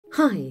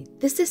Hi,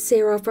 this is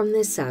Sarah from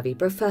The Savvy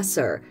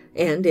Professor,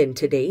 and in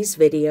today's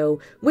video,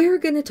 we're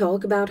going to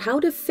talk about how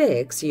to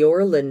fix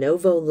your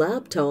Lenovo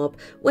laptop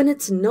when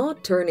it's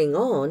not turning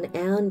on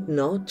and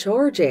not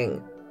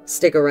charging.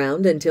 Stick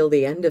around until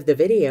the end of the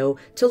video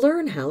to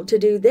learn how to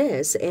do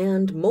this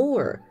and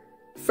more.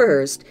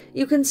 First,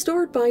 you can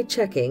start by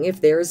checking if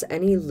there's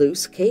any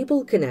loose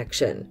cable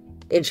connection.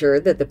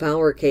 Ensure that the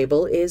power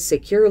cable is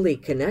securely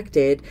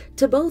connected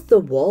to both the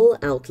wall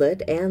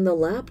outlet and the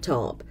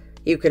laptop.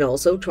 You can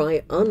also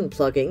try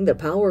unplugging the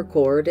power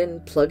cord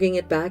and plugging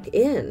it back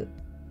in.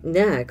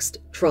 Next,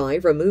 try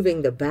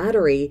removing the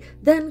battery,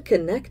 then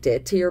connect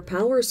it to your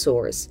power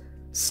source.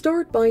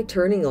 Start by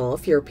turning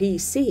off your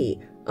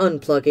PC,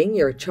 unplugging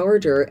your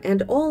charger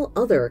and all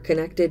other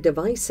connected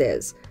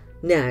devices.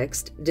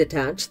 Next,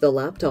 detach the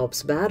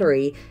laptop's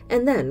battery,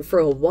 and then for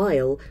a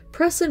while,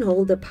 press and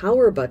hold the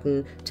power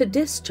button to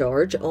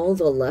discharge all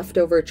the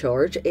leftover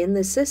charge in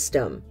the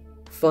system.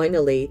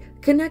 Finally,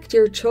 connect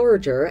your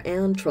charger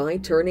and try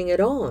turning it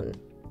on.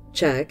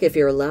 Check if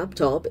your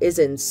laptop is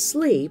in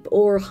sleep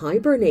or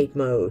hibernate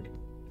mode.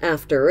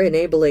 After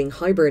enabling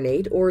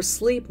hibernate or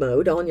sleep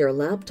mode on your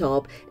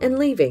laptop and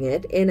leaving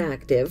it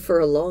inactive for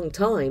a long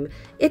time,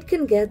 it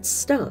can get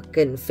stuck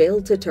and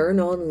fail to turn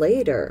on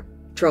later.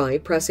 Try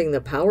pressing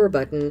the power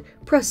button,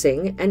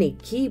 pressing any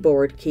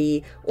keyboard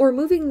key, or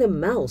moving the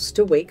mouse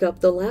to wake up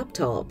the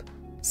laptop.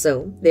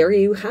 So there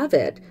you have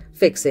it.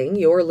 Fixing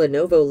your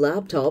Lenovo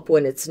laptop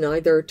when it's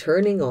neither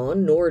turning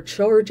on nor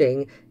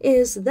charging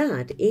is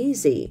that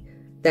easy.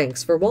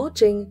 Thanks for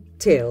watching.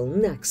 Till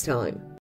next time.